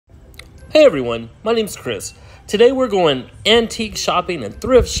Hey everyone, my name's Chris. Today we're going antique shopping and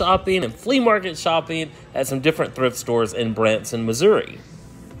thrift shopping and flea market shopping at some different thrift stores in Branson, Missouri.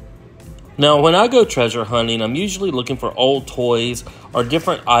 Now, when I go treasure hunting, I'm usually looking for old toys or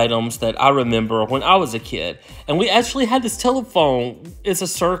different items that I remember when I was a kid. And we actually had this telephone. It's a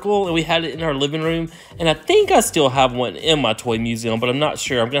circle, and we had it in our living room. And I think I still have one in my toy museum, but I'm not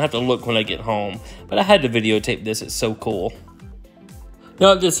sure. I'm going to have to look when I get home. But I had to videotape this. It's so cool.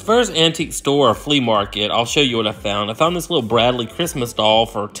 Now, at this first antique store or flea market, I'll show you what I found. I found this little Bradley Christmas doll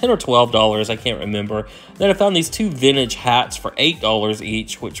for $10 or $12, I can't remember. Then I found these two vintage hats for $8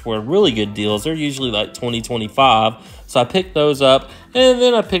 each, which were really good deals. They're usually like $20, $25. So I picked those up, and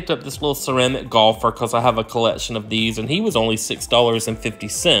then I picked up this little ceramic golfer because I have a collection of these, and he was only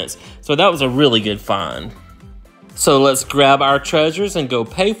 $6.50. So that was a really good find. So let's grab our treasures and go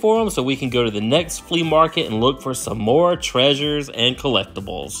pay for them so we can go to the next flea market and look for some more treasures and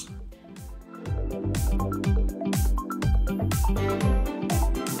collectibles.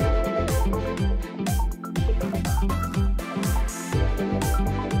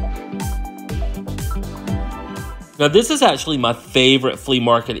 Now, this is actually my favorite flea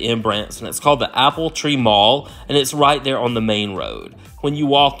market in Branson. It's called the Apple Tree Mall, and it's right there on the main road. When you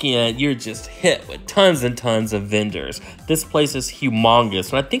walk in, you're just hit with tons and tons of vendors. This place is humongous,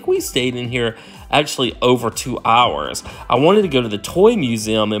 and I think we stayed in here actually over 2 hours. I wanted to go to the toy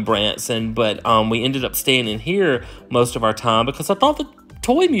museum in Branson, but we ended up staying in here most of our time because I thought the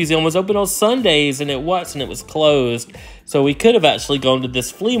toy museum was open on Sundays, and it was closed. So we could have actually gone to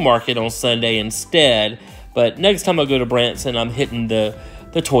this flea market on Sunday instead. But next time I go to Branson, I'm hitting the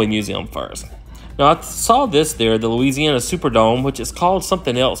toy museum first. Now, I saw this there, the Louisiana Superdome, which is called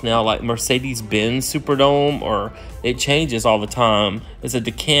something else now, like Mercedes-Benz Superdome, or it changes all the time. It's a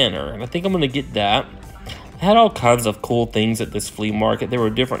decanter, and I think I'm going to get that. I had all kinds of cool things at this flea market. There were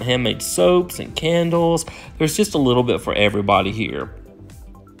different handmade soaps and candles. There's just a little bit for everybody here.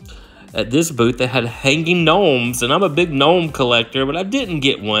 At this booth, they had hanging gnomes, and I'm a big gnome collector, but I didn't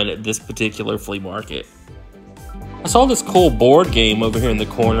get one at this particular flea market. I saw this cool board game over here in the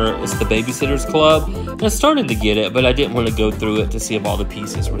corner. It's the Babysitter's Club, and I started to get it, but I didn't want to go through it to see if all the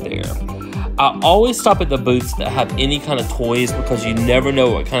pieces were there. I always stop at the booths that have any kind of toys because you never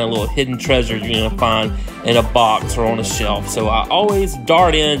know what kind of little hidden treasure you're going to find in a box or on a shelf, so I always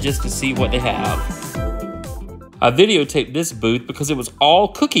dart in just to see what they have. I videotaped this booth because it was all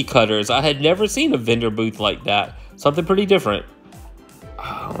cookie cutters. I had never seen a vendor booth like that. Something pretty different.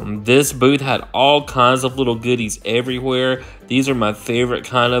 This booth had all kinds of little goodies everywhere. These are my favorite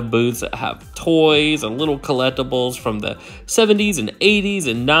kind of booths that have toys and little collectibles from the 70s and 80s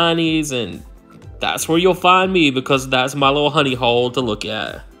and 90s, and that's where you'll find me because that's my little honey hole to look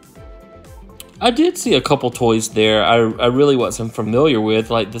at. I did see a couple toys there I really wasn't familiar with,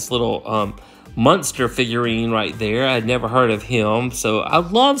 like this little Munster figurine right there. I'd never heard of him, so I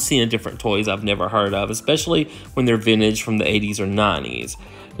love seeing different toys I've never heard of, especially when they're vintage from the 80s or 90s.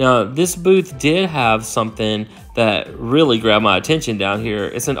 Now, this booth did have something that really grabbed my attention down here.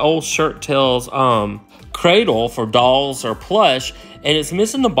 It's an old Shirt Tales cradle for dolls or plush, and it's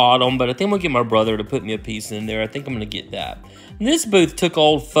missing the bottom, but I think I'm gonna get my brother to put me a piece in there. I think I'm gonna get that. And this booth took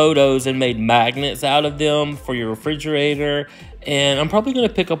old photos and made magnets out of them for your refrigerator, and I'm probably gonna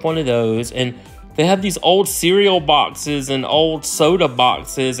pick up one of those. And they have these old cereal boxes and old soda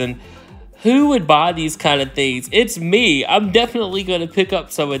boxes, and who would buy these kind of things? It's me. I'm definitely gonna pick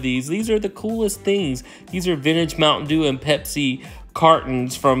up some of these. These are the coolest things. These are vintage Mountain Dew and Pepsi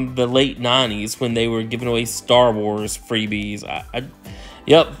cartons from the late 90s when they were giving away Star Wars freebies.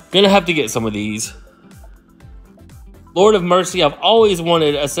 Yep, gonna have to get some of these. Lord of mercy, I've always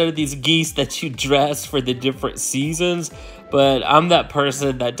wanted a set of these geese that you dress for the different seasons, but I'm that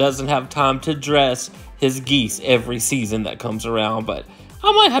person that doesn't have time to dress his geese every season that comes around, but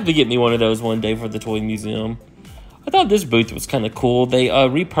I might have to get me one of those one day for the toy museum. I thought this booth was kind of cool. They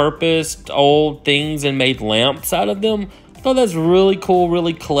repurposed old things and made lamps out of them. I thought that's really cool,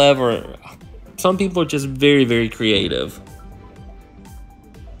 really clever. Some people are just very, very creative.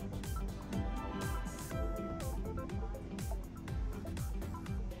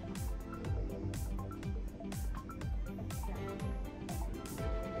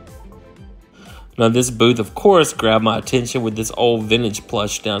 Now, this booth, of course, grabbed my attention with this old vintage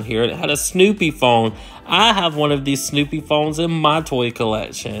plush down here. It had a Snoopy phone. I have one of these Snoopy phones in my toy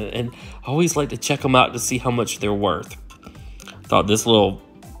collection, and I always like to check them out to see how much they're worth. I thought this little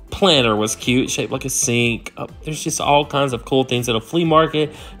planter was cute, shaped like a sink. There's just all kinds of cool things at a flea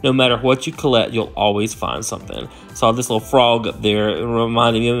market. No matter what you collect, you'll always find something. Saw this little frog up there. It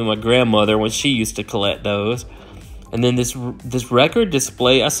reminded me of my grandmother when she used to collect those. And then this record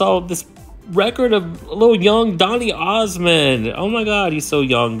display, I saw this record of a little young Donny Osmond. Oh my God, he's so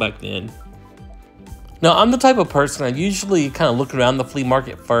young back then. Now, I'm the type of person, I usually kind of look around the flea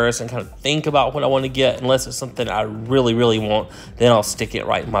market first and kind of think about what I want to get. Unless it's something I really, really want, then I'll stick it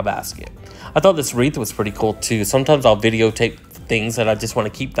right in my basket. I thought this wreath was pretty cool too. Sometimes I'll videotape things that I just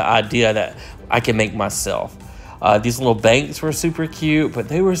want to keep the idea that I can make myself. These little banks were super cute, but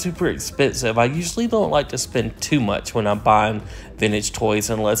they were super expensive. I usually don't like to spend too much when I'm buying vintage toys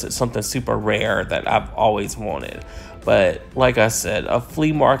unless it's something super rare that I've always wanted. But like I said, a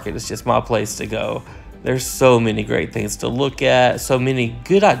flea market is just my place to go. There's so many great things to look at, so many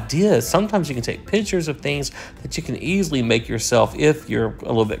good ideas. Sometimes you can take pictures of things that you can easily make yourself if you're a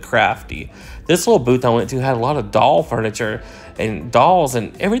little bit crafty. This little booth I went to had a lot of doll furniture and dolls,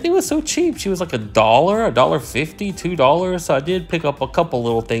 and everything was so cheap. She was like $1, $1.50, $2. So I did pick up a couple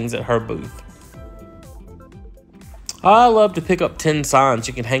little things at her booth. I love to pick up tin signs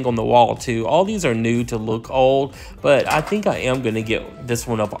you can hang on the wall too. All these are new to look old, but I think I am going to get this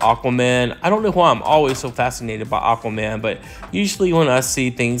one of Aquaman. I don't know why I'm always so fascinated by Aquaman, but usually when I see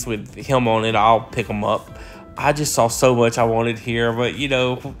things with him on it, I'll pick them up. I just saw so much I wanted here, but you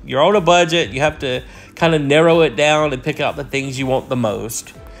know, you're on a budget. You have to kind of narrow it down and pick out the things you want the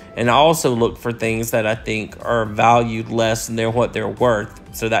most. And I also look for things that I think are valued less than what they're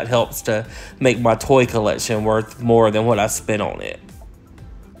worth. So that helps to make my toy collection worth more than what I spent on it.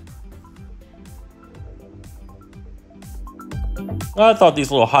 I thought these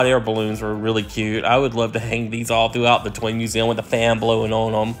little hot air balloons were really cute. I would love to hang these all throughout the toy museum with a fan blowing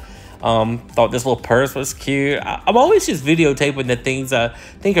on them. Thought this little purse was cute. I'm always just videotaping the things I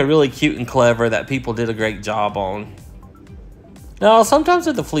think are really cute and clever that people did a great job on. Now, sometimes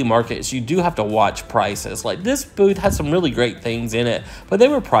at the flea markets, you do have to watch prices. Like this booth had some really great things in it, but they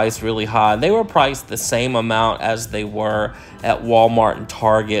were priced really high. They were priced the same amount as they were at Walmart and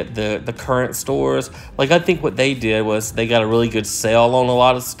Target, the current stores. Like I think what they did was they got a really good sale on a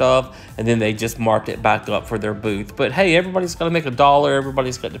lot of stuff, and then they just marked it back up for their booth. But hey, everybody's got to make $1.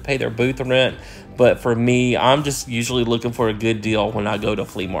 Everybody's got to pay their booth rent. But for me, I'm just usually looking for a good deal when I go to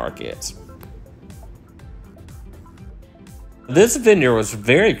flea markets. This vendor was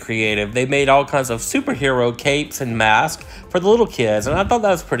very creative. They made all kinds of superhero capes and masks for the little kids, and I thought that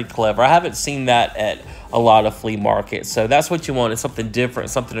was pretty clever. I haven't seen that at a lot of flea markets, so that's what you want, is something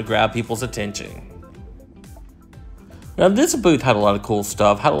different, something to grab people's attention. Now, this booth had a lot of cool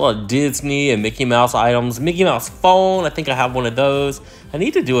stuff. Had a lot of Disney and Mickey Mouse items. Mickey Mouse phone, I think I have one of those. I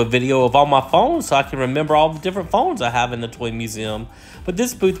need to do a video of all my phones so I can remember all the different phones I have in the toy museum. But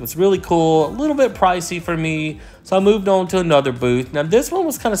this booth was really cool, a little bit pricey for me, so I moved on to another booth. Now, this one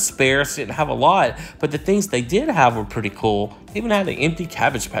was kind of sparse, didn't have a lot, but the things they did have were pretty cool. They even had an empty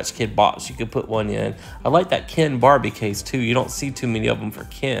Cabbage Patch Kid box you could put one in. I like that Ken Barbie case too. You don't see too many of them for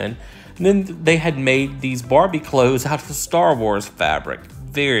Ken. And then they had made these Barbie clothes out of Star Wars fabric.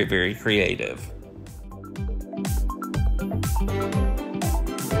 Very, very creative.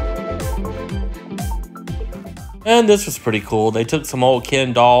 And this was pretty cool. They took some old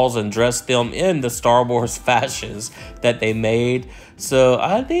Ken dolls and dressed them in the Star Wars fashions that they made. So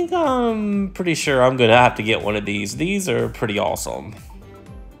I think I'm pretty sure I'm going to have to get one of these. These are pretty awesome.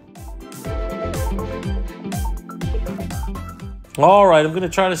 Alright, I'm going to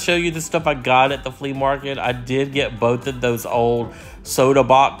try to show you the stuff I got at the flea market. I did get both of those old soda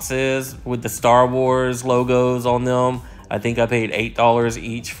boxes with the Star Wars logos on them. I think I paid $8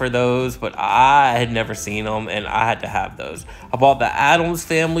 each for those, but I had never seen them, and I had to have those. I bought the Addams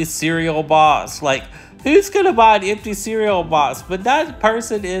Family cereal box. Like, who's going to buy an empty cereal box? But that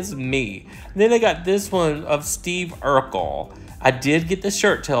person is me. And then I got this one of Steve Urkel. I did get the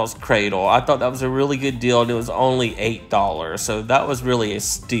Shirt Tails cradle. I thought that was a really good deal, and it was only $8, so that was really a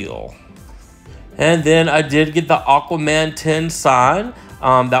steal. And then I did get the Aquaman 10 sign.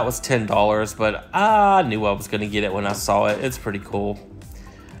 That was $10, but I knew I was going to get it when I saw it. It's pretty cool.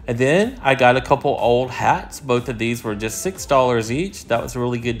 And then I got a couple old hats. Both of these were just $6 each. That was a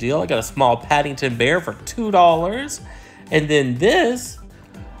really good deal. I got a small Paddington Bear for $2. And then this,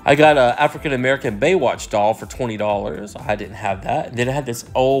 I got an African-American Baywatch doll for $20. I didn't have that. And then I had this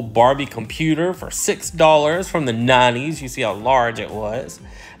old Barbie computer for $6 from the 90s. You see how large it was.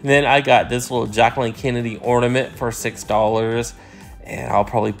 And then I got this little Jacqueline Kennedy ornament for $6. And I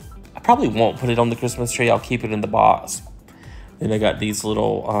probably won't put it on the Christmas tree. I'll keep it in the box. Then I got these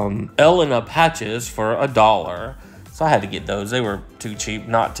little Elena patches for $1. So I had to get those. They were too cheap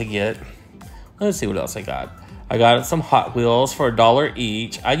not to get. Let's see what else I got. I got some Hot Wheels for $1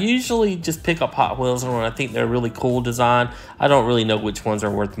 each. I usually just pick up Hot Wheels when I think they're really cool design. I don't really know which ones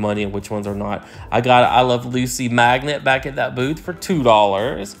are worth money and which ones are not. I got an I Love Lucy magnet back at that booth for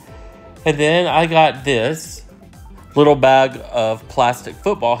 $2. And then I got this little bag of plastic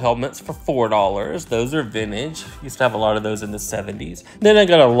football helmets for $4. Those are vintage. Used to have a lot of those in the 70s. Then I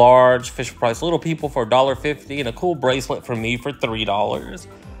got a large Fisher-Price Little People for $1.50 and a cool bracelet for me for $3.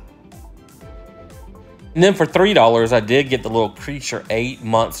 And then for $3, I did get the little Creature 8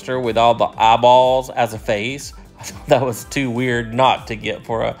 monster with all the eyeballs as a face. I thought that was too weird not to get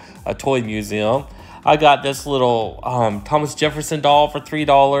for a toy museum. I got this little Thomas Jefferson doll for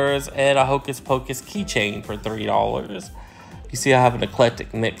 $3 and a Hocus Pocus keychain for $3. You see I have an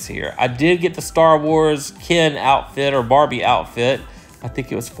eclectic mix here. I did get the Star Wars Ken outfit or Barbie outfit. I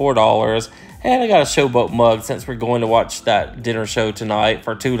think it was $4. And I got a Showboat mug since we're going to watch that dinner show tonight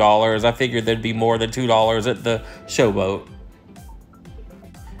for $2. I figured there'd be more than $2 at the Showboat.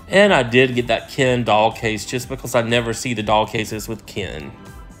 And I did get that Ken doll case just because I never see the doll cases with Ken.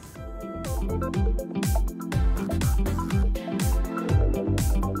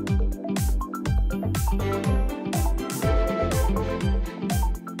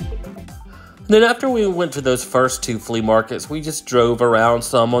 Then after we went to those first two flea markets, we just drove around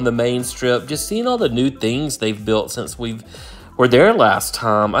some on the main strip, just seeing all the new things they've built since we were there last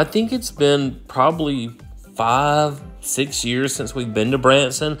time. I think it's been probably 5-6 years since we've been to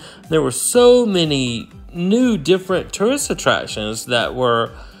Branson. There were so many new different tourist attractions that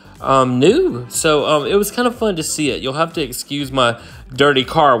were new. So it was kind of fun to see it. You'll have to excuse my dirty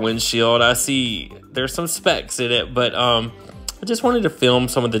car windshield. I see there's some specks in it, but I just wanted to film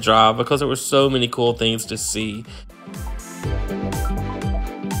some of the drive because there were so many cool things to see.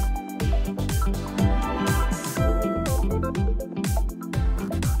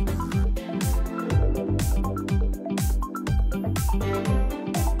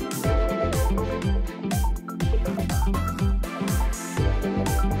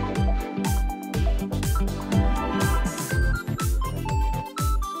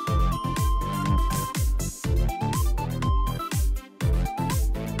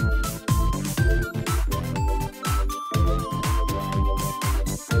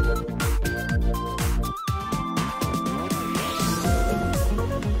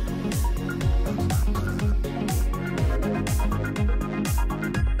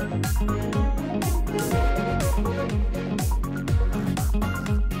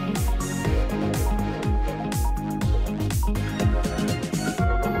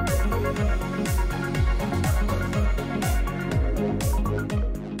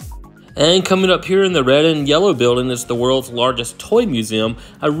 And coming up here in the red and yellow building is the world's largest toy museum.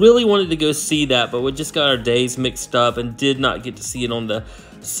 I really wanted to go see that, but we just got our days mixed up and did not get to see it on the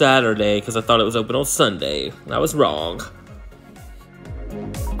Saturday because I thought it was open on Sunday. I was wrong.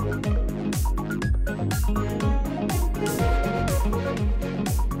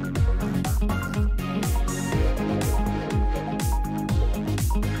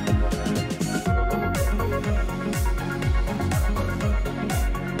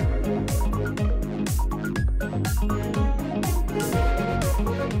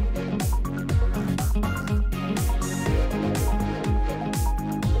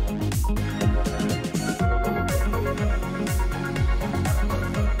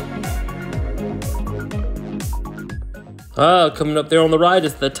 Coming up there on the right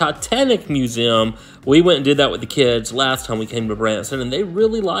is the Titanic Museum. We went and did that with the kids last time we came to Branson, and they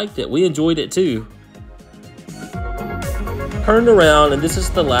really liked it. We enjoyed it too. Turned around, and this is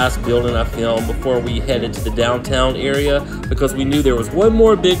the last building I filmed before we headed to the downtown area because we knew there was one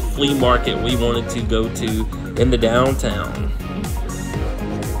more big flea market we wanted to go to in the downtown.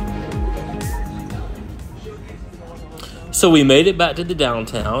 So we made it back to the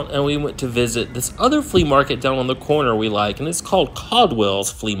downtown and we went to visit this other flea market down on the corner we like, and it's called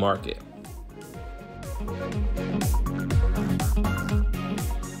Caldwell's Flea Market.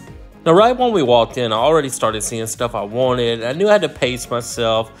 Now right when we walked in, I already started seeing stuff I wanted. I knew I had to pace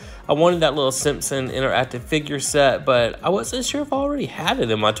myself. I wanted that little Simpson interactive figure set, but I wasn't sure if I already had it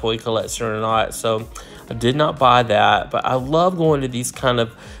in my toy collection or not, so I did not buy that. But I love going to these kind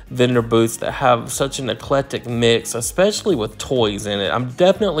of vendor booths that have such an eclectic mix, especially with toys in it. I'm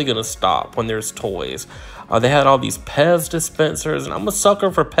definitely going to stop when there's toys. They had all these Pez dispensers, and I'm a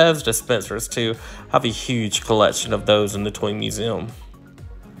sucker for Pez dispensers too. I have a huge collection of those in the toy museum.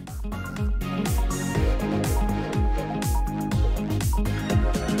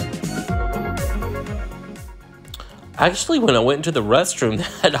 Actually, when I went into the restroom,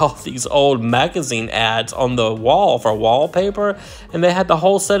 they had all these old magazine ads on the wall for wallpaper, and they had the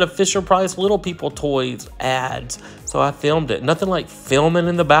whole set of Fisher-Price Little People toys ads. So I filmed it. Nothing like filming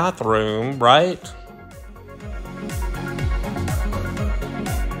in the bathroom, right?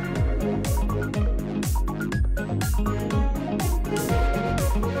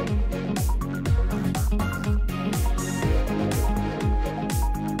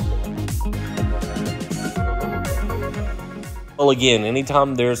 Well, again,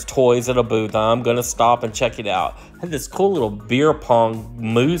 anytime there's toys at a booth, I'm going to stop and check it out. Had this cool little beer pong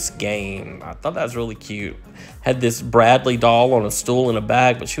moose game. I thought that was really cute. Had this Bradley doll on a stool in a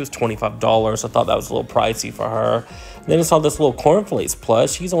bag, but she was $25. I thought that was a little pricey for her. And then I saw this little cornflakes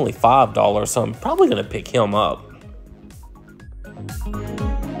plush. He's only $5, so I'm probably going to pick him up.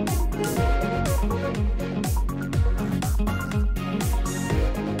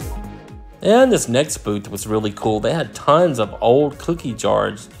 And this next booth was really cool. They had tons of old cookie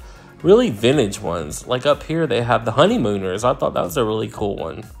jars, really vintage ones. Like up here, they have the Honeymooners. I thought that was a really cool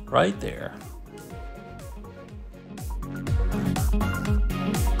one right there.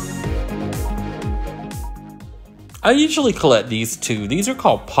 I usually collect these two. These are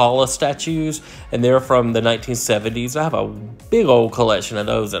called Paula statues, and they're from the 1970s. I have a big old collection of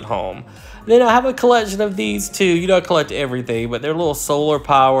those at home. Then I have a collection of these too. You know, I collect everything, but they're little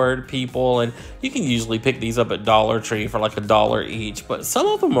solar-powered people, and you can usually pick these up at Dollar Tree for like $1 each, but some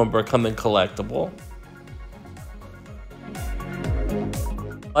of them are becoming collectible.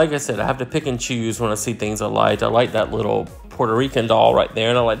 Like I said, I have to pick and choose when I see things I like. I like that little Puerto Rican doll right there,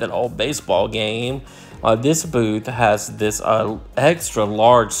 and I like that old baseball game. This booth has this extra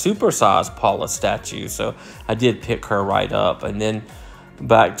large, supersized Paula statue, so I did pick her right up. And then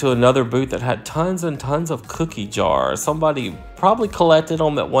back to another booth that had tons and tons of cookie jars. Somebody probably collected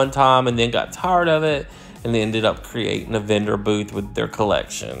them at one time and then got tired of it, and they ended up creating a vendor booth with their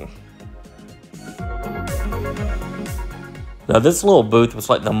collection. Now this little booth was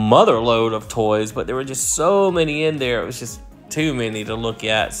like the mother load of toys, but there were just so many in there. It was just too many to look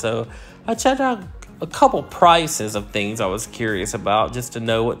at. So I checked out a couple prices of things I was curious about just to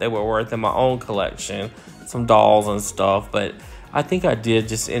know what they were worth in my own collection. Some dolls and stuff, but I think I did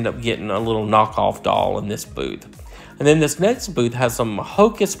just end up getting a little knockoff doll in this booth. And then this next booth has some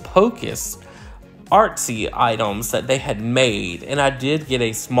Hocus Pocus artsy items that they had made. And I did get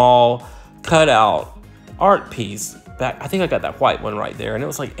a small cutout art piece back. I think I got that white one right there, and it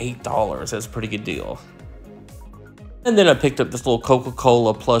was like $8. That's a pretty good deal. And then I picked up this little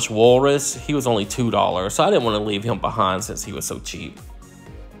Coca-Cola plush walrus. He was only $2, so I didn't want to leave him behind since he was so cheap.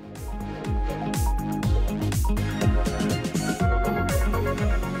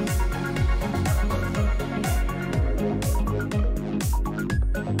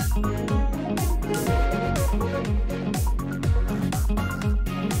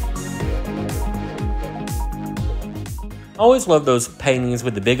 I always loved those paintings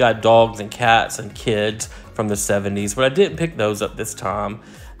with the big-eyed dogs and cats and kids from the 70s, but I didn't pick those up this time.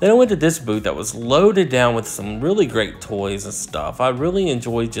 Then I went to this booth that was loaded down with some really great toys and stuff. I really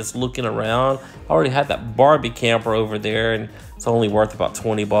enjoyed just looking around. I already had that Barbie camper over there, and it's only worth about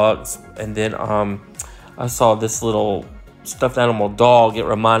 20 bucks. And then I saw this little stuffed animal dog. It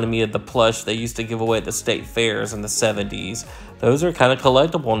reminded me of the plush they used to give away at the state fairs in the 70s. Those are kind of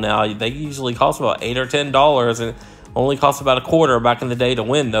collectible now. They usually cost about $8 or $10, and only cost about a quarter back in the day to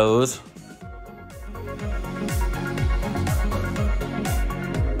win those.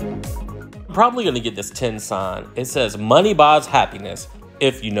 I'm probably going to get this tin sign. It says, "Money buys happiness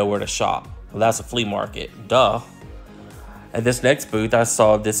if you know where to shop." Well, that's a flea market. Duh. At this next booth, I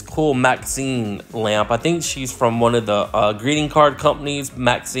saw this cool Maxine lamp. I think she's from one of the greeting card companies.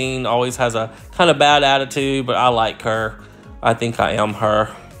 Maxine always has a kind of bad attitude, but I like her. I think I am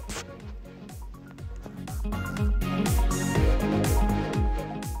her.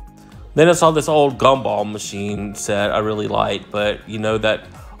 Then I saw this old gumball machine set I really liked, but you know that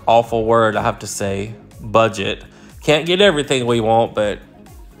awful word I have to say, budget. Can't get everything we want, but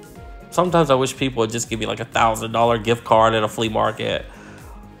sometimes I wish people would just give me like $1,000 gift card at a flea market.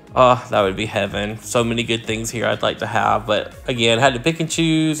 That would be heaven. So many good things here I'd like to have, but again, had to pick and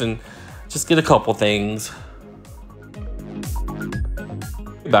choose and just get a couple things.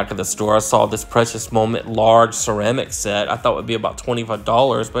 Back at the store, I saw this Precious Moment large ceramic set. I thought it would be about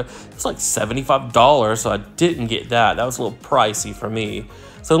 $25, but it's like $75, so I didn't get that. That was a little pricey for me.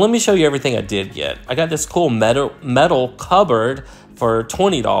 So let me show you everything I did get. I got this cool metal cupboard for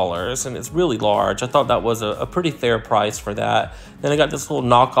 $20, and it's really large. I thought that was a pretty fair price for that. Then I got this little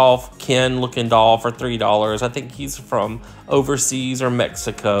knockoff Ken looking doll for $3. I think he's from overseas or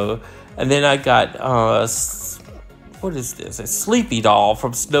Mexico. And then I got what is this? A Sleepy doll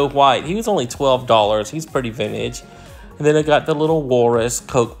from Snow White. He was only $12. He's pretty vintage. And then I got the little walrus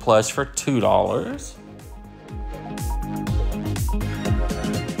Coke plush for $2.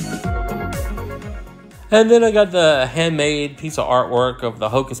 And then I got the handmade piece of artwork of the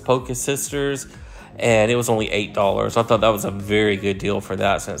Hocus Pocus sisters, and it was only $8. I thought that was a very good deal for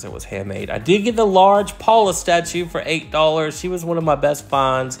that since it was handmade. I did get the large Paula statue for $8. She was one of my best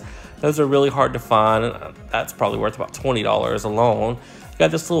finds. Those are really hard to find, and that's probably worth about $20 alone. You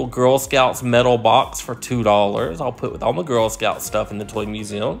got this little Girl Scouts metal box for $2. I'll put with all my Girl Scout stuff in the toy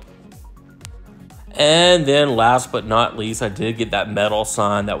museum. And then last but not least, I did get that metal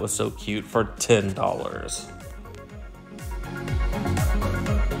sign that was so cute for $10.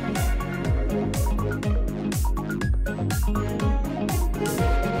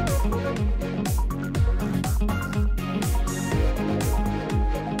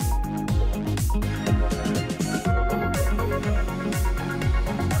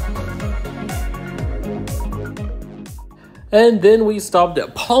 And then we stopped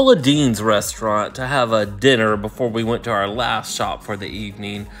at Paula Deen's restaurant to have a dinner before we went to our last shop for the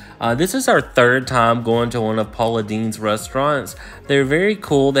evening. This is our third time going to one of Paula Deen's restaurants. They're very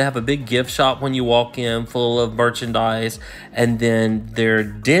cool. They have a big gift shop when you walk in full of merchandise. And then their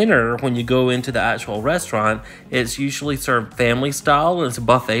dinner, when you go into the actual restaurant, it's usually served family style and it's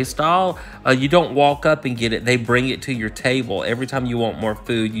buffet style. You don't walk up and get it. They bring it to your table. Every time you want more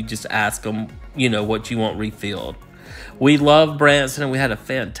food, you just ask them, what you want refilled. We love Branson and we had a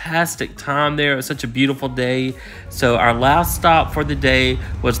fantastic time there. It was such a beautiful day. So our last stop for the day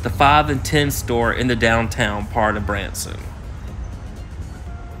was the 5 and 10 store in the downtown part of Branson.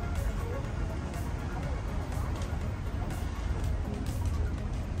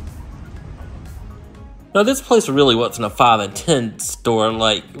 Now, this place really wasn't a 5 and 10 store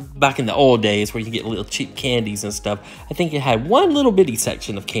like back in the old days where you get little cheap candies and stuff. I think it had one little bitty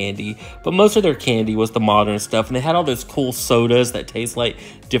section of candy, but most of their candy was the modern stuff. And they had all those cool sodas that taste like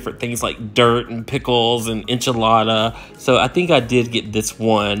different things like dirt and pickles and enchilada. So I think I did get this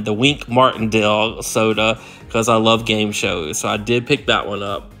one, the Wink Martindale soda, because I love game shows. So I did pick that one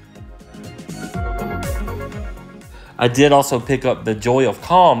up. I did also pick up the Joy of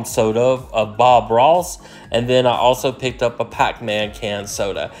Calm soda of Bob Ross, and then I also picked up a Pac-Man canned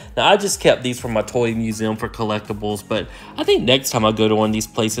soda. Now, I just kept these for my toy museum for collectibles, but I think next time I go to one of these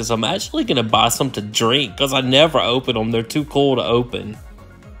places, I'm actually going to buy some to drink because I never open them. They're too cool to open.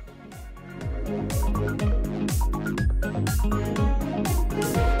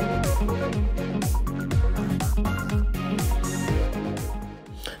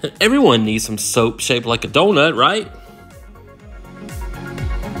 Everyone needs some soap shaped like a donut, right?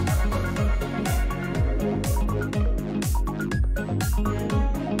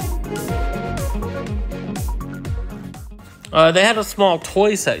 They had a small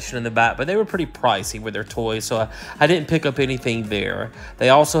toy section in the back, but they were pretty pricey with their toys, so I didn't pick up anything there. They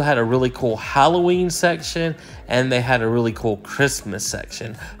also had a really cool Halloween section, and they had a really cool Christmas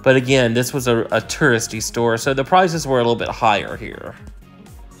section. But again, this was a touristy store, so the prices were a little bit higher here.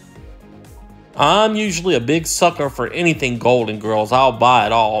 I'm usually a big sucker for anything Golden Girls. I'll buy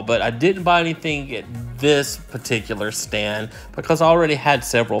it all, but I didn't buy anything at this particular stand because I already had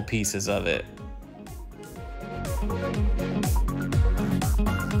several pieces of it.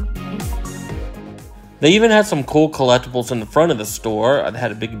 They even had some cool collectibles in the front of the store. They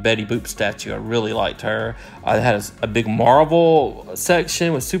had a big Betty Boop statue. I really liked her. They had a big Marvel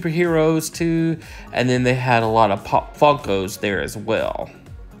section with superheroes too. And then they had a lot of Pop Funkos there as well.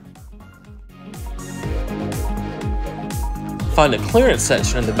 Find a clearance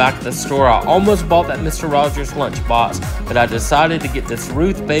section in the back of the store. I almost bought that Mr. Rogers lunchbox, but I decided to get this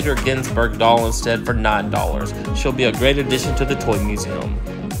Ruth Bader Ginsburg doll instead for $9. She'll be a great addition to the toy museum.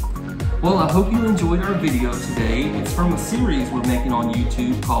 Well, I hope you enjoyed our video today. It's from a series we're making on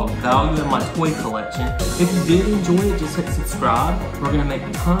YouTube called Value in My Toy Collection. If you did enjoy it, just hit subscribe. We're going to make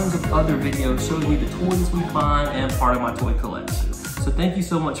tons of other videos showing you the toys we find and part of my toy collection. So thank you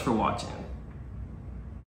so much for watching.